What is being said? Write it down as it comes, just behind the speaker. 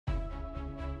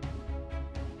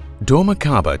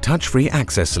Dormakaba touch-free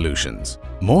access solutions.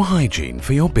 More hygiene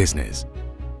for your business.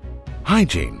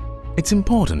 Hygiene. It's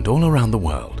important all around the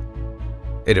world.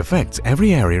 It affects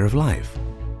every area of life,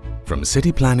 from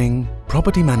city planning,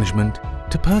 property management,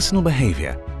 to personal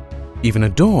behavior. Even a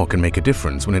door can make a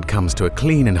difference when it comes to a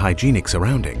clean and hygienic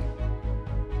surrounding.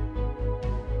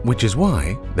 Which is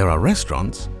why there are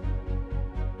restaurants,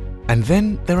 and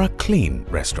then there are clean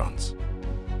restaurants.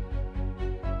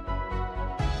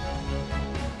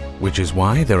 Which is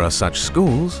why there are such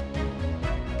schools,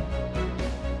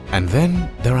 and then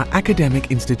there are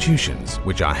academic institutions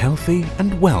which are healthy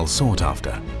and well sought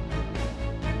after.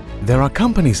 There are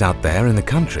companies out there in the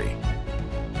country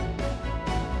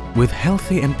with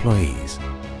healthy employees.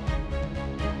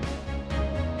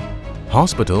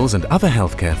 Hospitals and other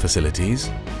healthcare facilities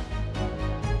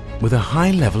with a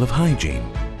high level of hygiene.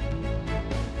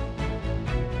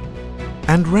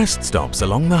 And rest stops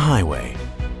along the highway,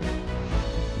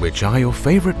 which are your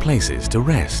favorite places to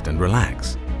rest and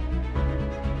relax.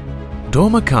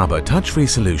 Dormakaba touch-free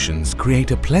solutions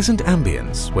create a pleasant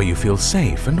ambience where you feel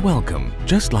safe and welcome,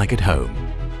 just like at home,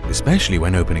 especially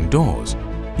when opening doors,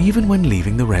 even when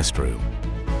leaving the restroom.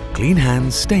 Clean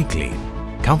hands stay clean,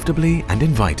 comfortably and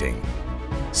inviting.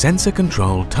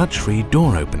 Sensor-controlled touch-free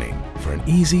door opening for an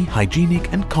easy,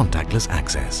 hygienic and contactless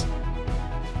access.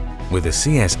 With the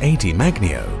CS80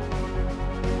 Magnio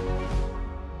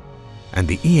and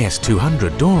the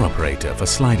ES200 door operator for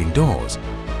sliding doors,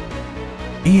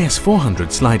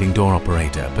 ES400 sliding door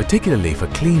operator particularly for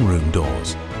clean room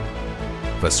doors.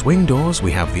 For swing doors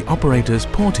we have the operator's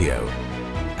Portio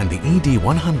and the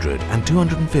ED100 and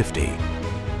 250.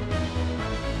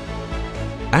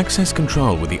 Access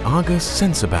control with the Argus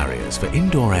sensor barriers for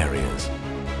indoor areas.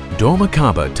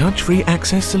 Dormakaba touch-free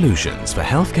access solutions for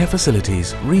healthcare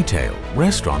facilities, retail,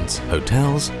 restaurants,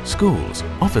 hotels, schools,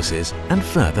 offices and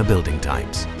further building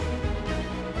types.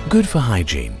 Good for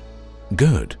hygiene.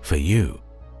 Good for you.